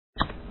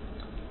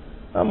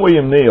I'm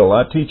William Neal.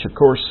 I teach a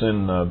course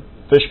in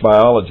fish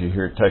biology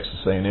here at Texas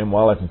A&M,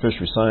 Wildlife and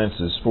Fishery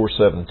Sciences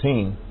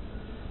 417.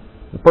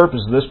 The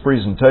purpose of this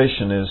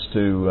presentation is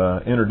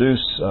to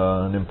introduce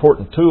an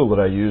important tool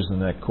that I use in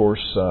that course.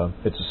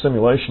 It's a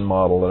simulation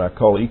model that I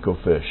call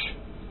EcoFish.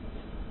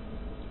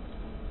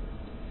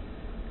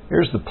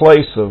 Here's the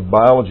place of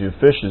biology of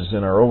fishes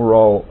in our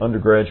overall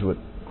undergraduate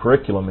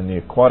curriculum in the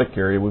aquatic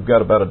area. We've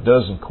got about a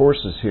dozen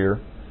courses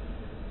here.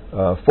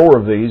 4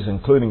 of these,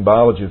 including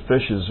biology of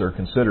fishes, are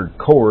considered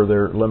core.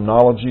 They're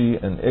limnology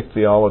and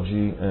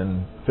ichthyology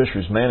and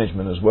fisheries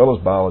management, as well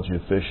as biology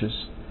of fishes.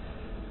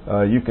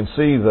 You can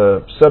see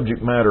the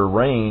subject matter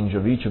range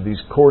of each of these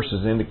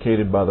courses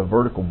indicated by the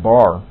vertical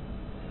bar.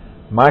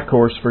 My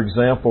course, for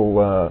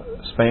example,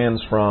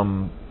 spans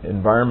from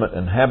environment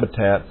and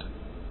habitat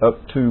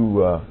up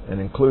to and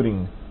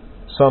including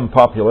some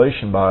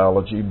population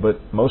biology,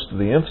 but most of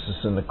the emphasis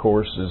in the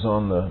course is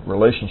on the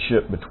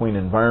relationship between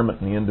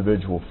environment and the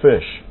individual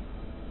fish.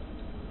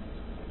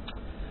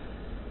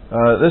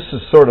 This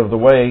is sort of the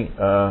way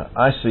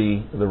I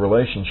see the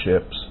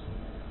relationships.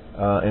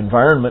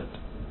 Environment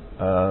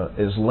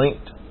is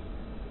linked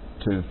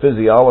to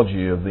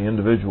physiology of the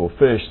individual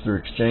fish through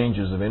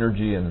exchanges of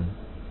energy and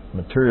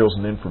materials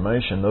and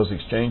information. Those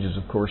exchanges,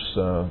 of course,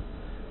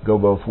 go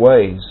both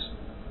ways.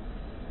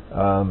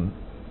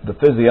 The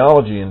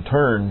physiology, in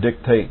turn,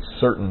 dictates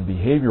certain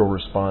behavioral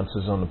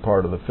responses on the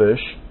part of the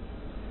fish,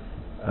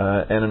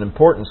 and an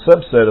important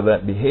subset of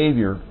that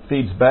behavior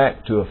feeds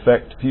back to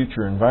affect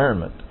future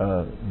environment.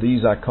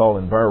 These I call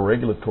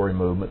enviroregulatory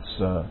movements,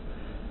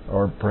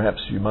 or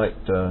perhaps you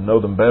might know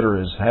them better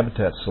as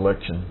habitat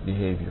selection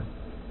behavior.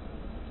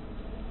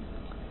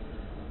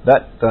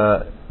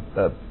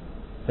 That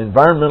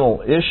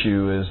environmental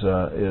issue is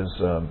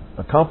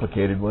a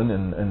complicated one,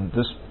 and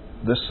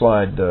this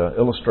slide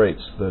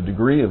illustrates the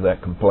degree of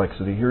that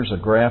complexity. Here's a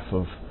graph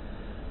of,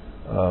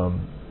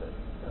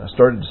 I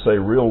started to say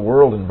real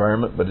world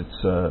environment, but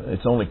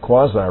it's only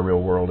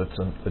quasi-real world. It's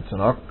an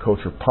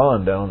aquaculture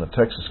pond down on the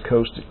Texas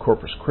coast at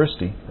Corpus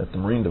Christi at the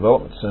Marine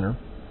Development Center.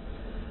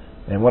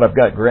 And what I've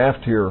got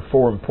graphed here are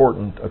 4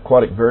 important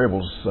aquatic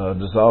variables: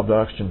 dissolved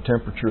oxygen,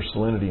 temperature,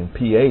 salinity, and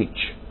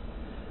pH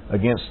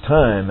against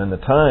time. And the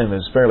time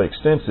is fairly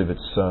extensive.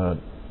 It's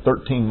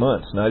 13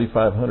 months,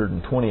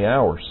 9,520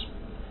 hours.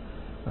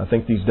 I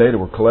think these data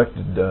were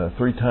collected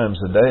 3 times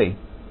a day.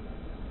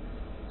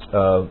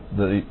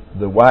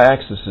 The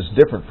y-axis is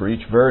different for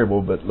each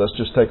variable, but let's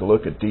just take a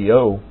look at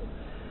DO.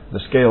 The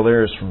scale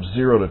there is from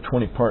 0 to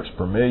 20 parts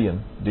per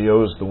million.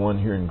 DO is the one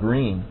here in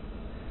green.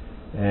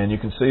 And you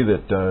can see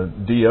that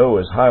DO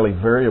is highly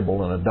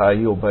variable on a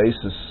diel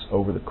basis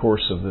over the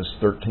course of this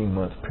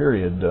 13-month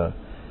period.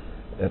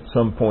 At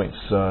some points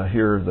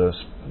here,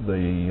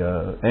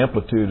 the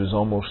amplitude is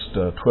almost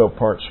 12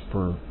 parts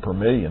per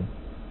million.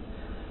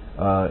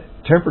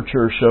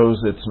 Temperature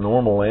shows its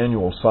normal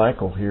annual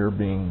cycle here,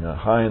 being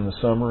high in the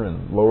summer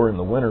and lower in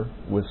the winter,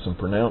 with some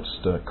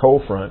pronounced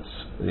cold fronts,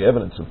 the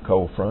evidence of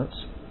cold fronts.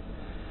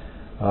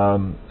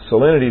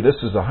 Salinity, this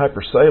is a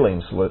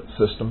hypersaline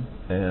system,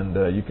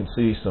 and you can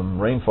see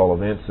some rainfall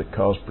events that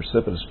cause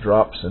precipitous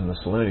drops in the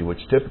salinity, which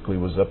typically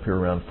was up here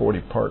around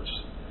 40 parts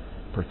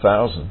per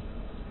thousand.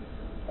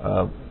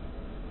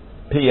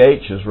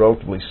 pH is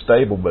relatively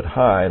stable but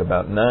high at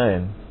about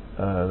 9.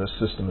 This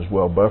system is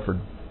well buffered.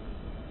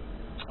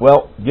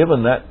 Well,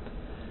 given that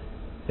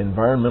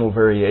environmental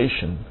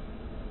variation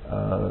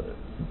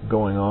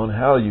going on,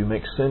 how do you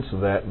make sense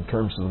of that in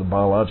terms of the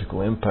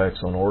biological impacts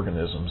on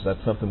organisms? That's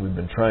something we've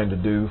been trying to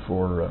do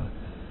for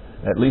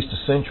at least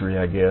a century,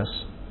 I guess.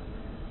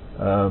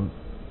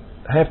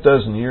 Half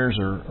dozen years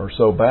or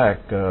so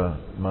back,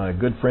 my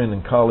good friend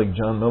and colleague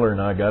John Miller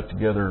and I got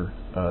together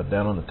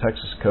down on the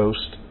Texas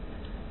coast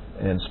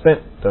and spent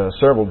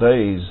several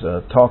days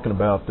talking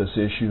about this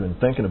issue and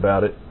thinking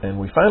about it, and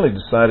we finally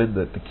decided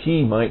that the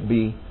key might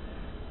be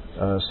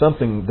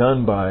something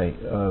done by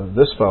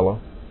this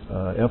fellow,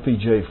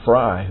 F.E.J.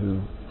 Fry,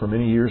 who for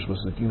many years was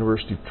at the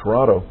University of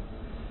Toronto.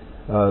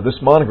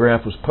 This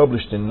monograph was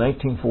published in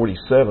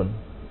 1947,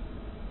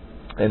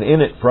 and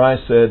in it Fry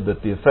said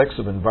that the effects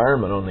of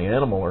environment on the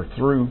animal are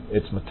through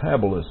its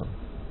metabolism.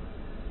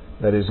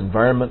 That is,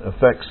 environment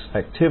affects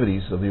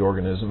activities of the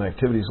organism,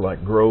 activities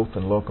like growth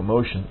and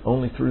locomotion,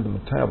 only through the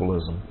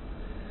metabolism.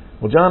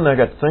 Well, John and I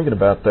got to thinking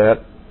about that,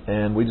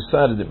 and we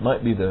decided it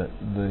might be the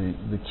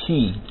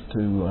key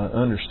to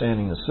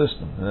understanding the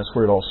system, and that's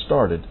where it all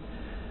started.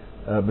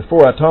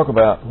 Before I talk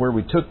about where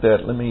we took that,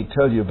 let me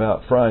tell you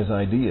about Fry's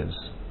ideas.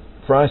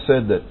 Fry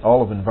said that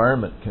all of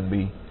environment can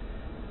be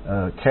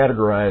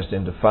categorized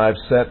into 5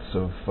 sets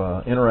of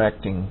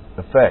interacting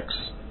effects,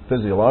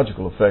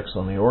 physiological effects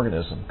on the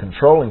organism.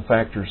 Controlling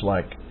factors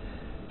like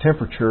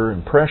temperature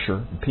and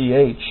pressure, and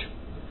pH,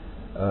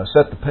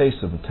 set the pace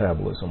of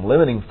metabolism.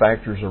 Limiting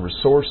factors are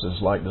resources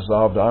like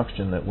dissolved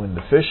oxygen that, when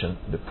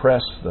deficient,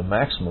 depress the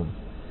maximum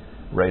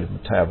rate of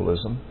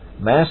metabolism.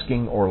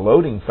 Masking or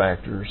loading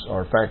factors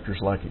are factors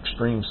like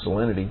extreme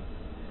salinity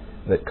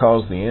that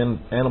cause the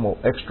animal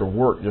extra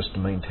work just to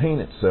maintain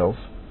itself.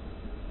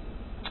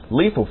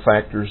 Lethal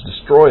factors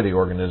destroy the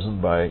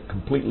organism by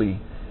completely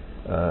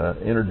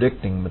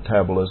interdicting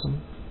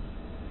metabolism.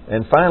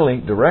 And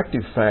finally,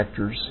 directive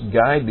factors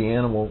guide the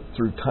animal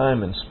through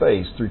time and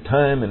space, through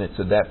time and its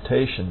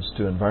adaptations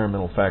to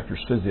environmental factors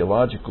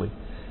physiologically,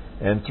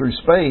 and through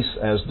space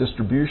as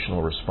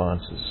distributional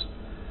responses.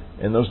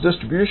 And those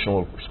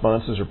distributional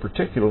responses are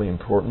particularly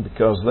important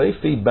because they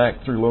feed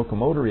back through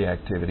locomotory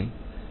activity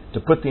to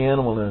put the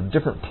animal in a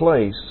different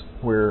place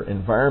where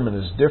environment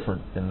is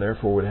different and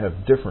therefore would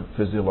have different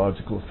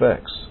physiological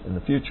effects in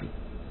the future.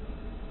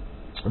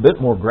 A bit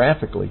more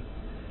graphically,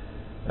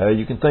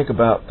 you can think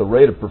about the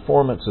rate of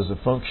performance as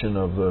a function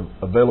of the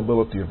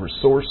availability of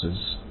resources,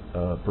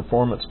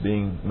 performance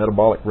being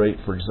metabolic rate,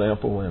 for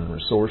example, and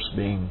resource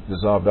being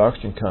dissolved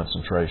oxygen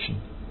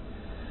concentration.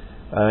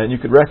 And you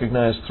could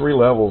recognize three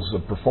levels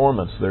of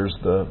performance. There's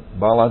the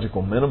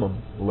biological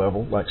minimum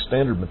level, like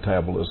standard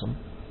metabolism.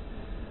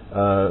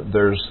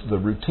 There's the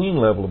routine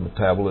level of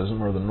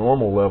metabolism, or the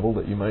normal level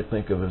that you might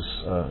think of as,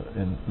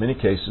 in many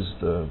cases,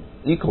 the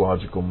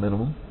ecological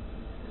minimum.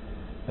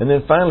 And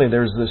then finally,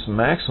 there's this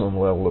maximum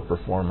level of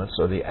performance,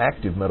 or the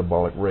active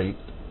metabolic rate,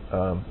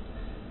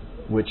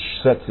 which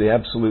sets the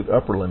absolute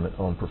upper limit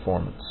on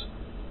performance.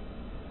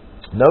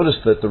 Notice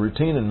that the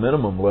routine and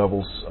minimum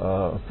levels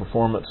of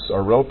performance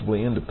are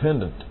relatively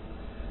independent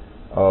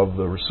of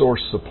the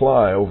resource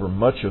supply over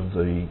much of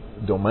the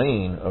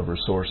domain of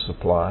resource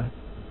supply.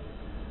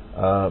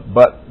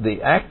 But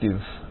the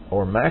active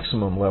or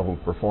maximum level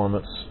of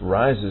performance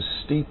rises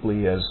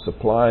steeply as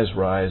supplies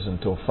rise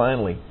until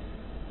finally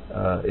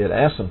it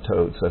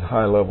asymptotes at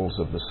high levels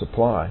of the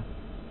supply.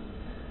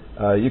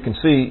 You can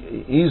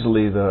see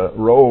easily the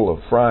role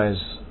of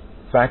Fry's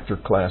factor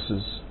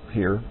classes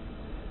here.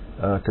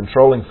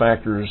 Controlling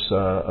factors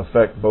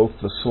affect both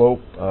the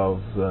slope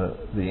of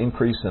the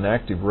increase in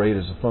active rate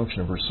as a function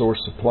of resource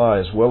supply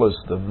as well as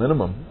the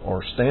minimum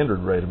or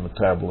standard rate of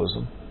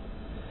metabolism.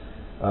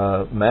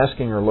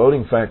 Masking or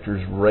loading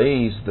factors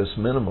raise this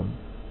minimum.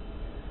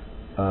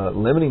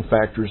 Limiting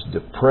factors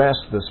depress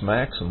this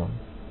maximum.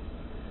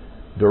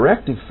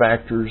 Directive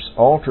factors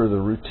alter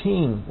the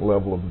routine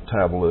level of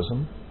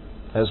metabolism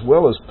as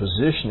well as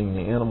positioning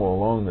the animal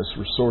along this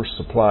resource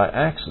supply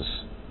axis.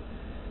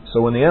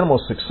 So when the animal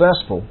is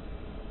successful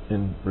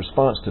in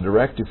response to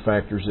directive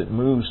factors, it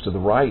moves to the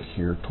right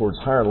here towards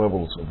higher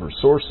levels of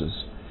resources,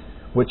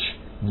 which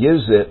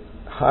gives it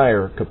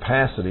higher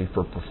capacity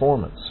for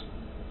performance.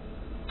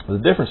 The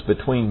difference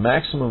between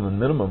maximum and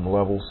minimum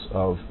levels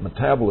of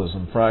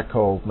metabolism Fry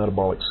called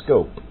metabolic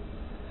scope.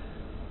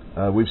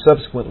 We've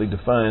subsequently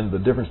defined the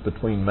difference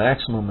between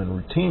maximum and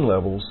routine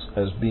levels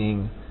as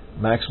being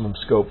maximum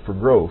scope for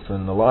growth,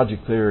 and the logic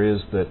there is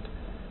that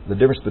the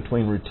difference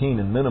between routine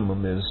and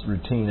minimum is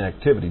routine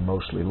activity,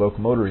 mostly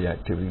locomotory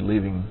activity,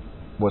 leaving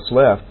what's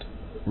left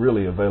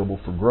really available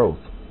for growth.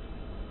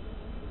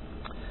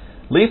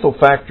 Lethal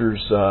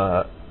factors,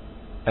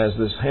 as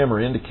this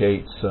hammer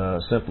indicates,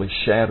 simply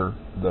shatter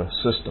the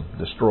system,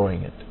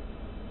 destroying it.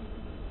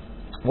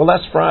 Well,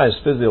 that's Fry's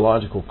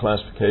physiological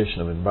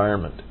classification of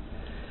environment.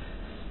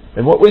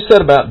 And what we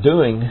set about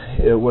doing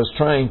was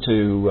trying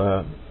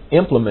to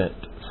implement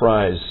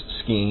Fry's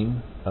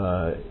scheme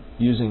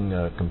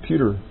using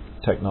computer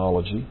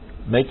technology,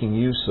 making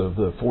use of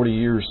the 40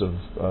 years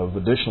of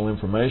additional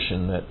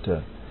information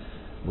that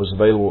was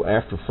available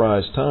after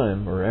Fry's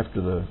time, or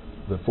after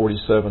the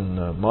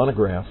 47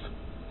 monograph.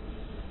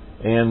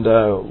 And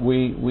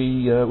we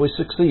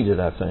succeeded,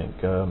 I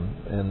think.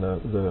 And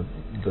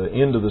the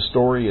end of the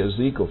story is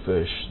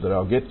EcoFish that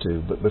I'll get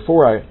to. But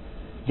before I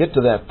get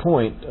to that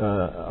point,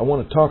 I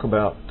want to talk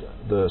about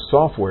the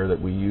software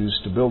that we use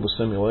to build a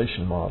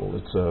simulation model.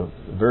 It's a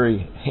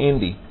very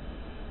handy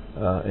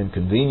and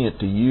convenient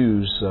to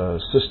use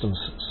systems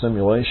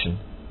simulation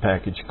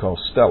package called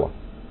Stella.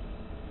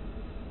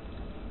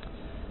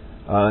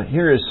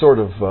 Here is sort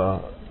of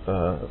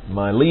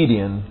my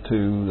lead-in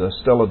to the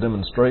Stella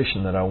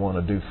demonstration that I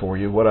want to do for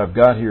you. What I've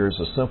got here is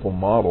a simple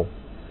model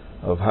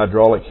of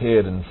hydraulic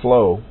head and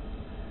flow.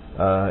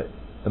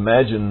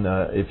 Imagine,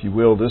 if you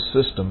will, this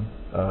system.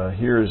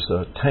 Here is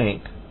a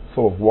tank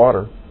full of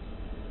water.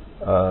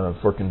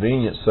 For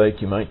convenience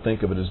sake, you might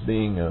think of it as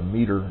being a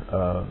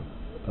meter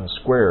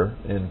square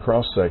in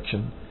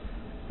cross-section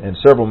and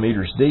several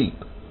meters deep.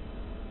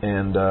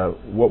 And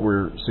what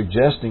we're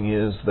suggesting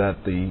is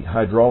that the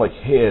hydraulic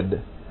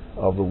head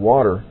of the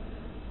water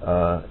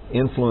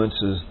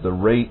influences the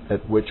rate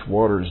at which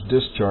water is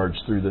discharged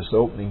through this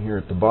opening here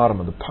at the bottom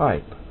of the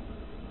pipe.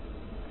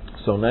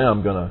 So now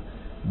I'm going to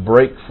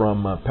break from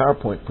my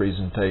PowerPoint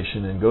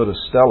presentation and go to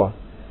Stella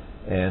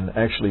and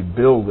actually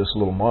build this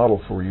little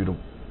model for you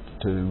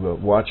to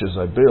watch as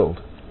I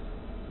build.